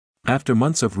After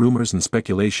months of rumors and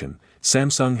speculation,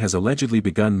 Samsung has allegedly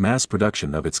begun mass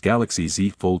production of its Galaxy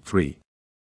Z Fold3.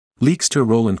 Leakster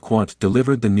Roland Quandt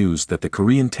delivered the news that the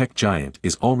Korean tech giant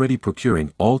is already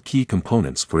procuring all key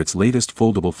components for its latest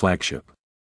foldable flagship.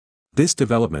 This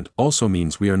development also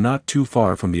means we are not too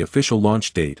far from the official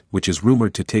launch date, which is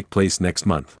rumored to take place next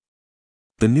month.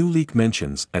 The new leak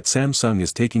mentions that Samsung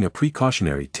is taking a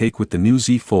precautionary take with the new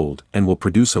Z Fold and will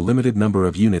produce a limited number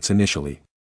of units initially.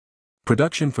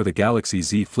 Production for the Galaxy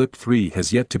Z Flip3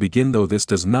 has yet to begin, though this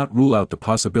does not rule out the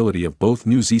possibility of both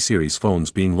new Z-series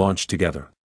phones being launched together.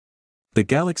 The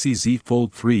Galaxy Z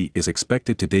Fold3 is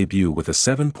expected to debut with a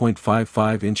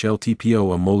 7.55-inch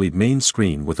LTPO AMOLED main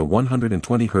screen with a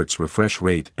 120Hz refresh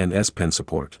rate and S Pen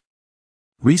support.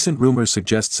 Recent rumors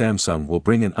suggest Samsung will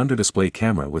bring an under-display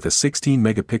camera with a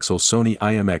 16-megapixel Sony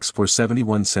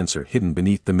IMX471 sensor hidden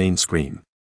beneath the main screen.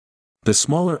 The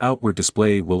smaller outward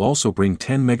display will also bring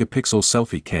 10-megapixel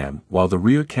selfie cam, while the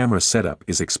rear camera setup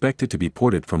is expected to be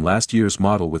ported from last year's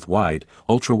model with wide,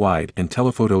 ultra-wide and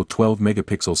telephoto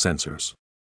 12-megapixel sensors.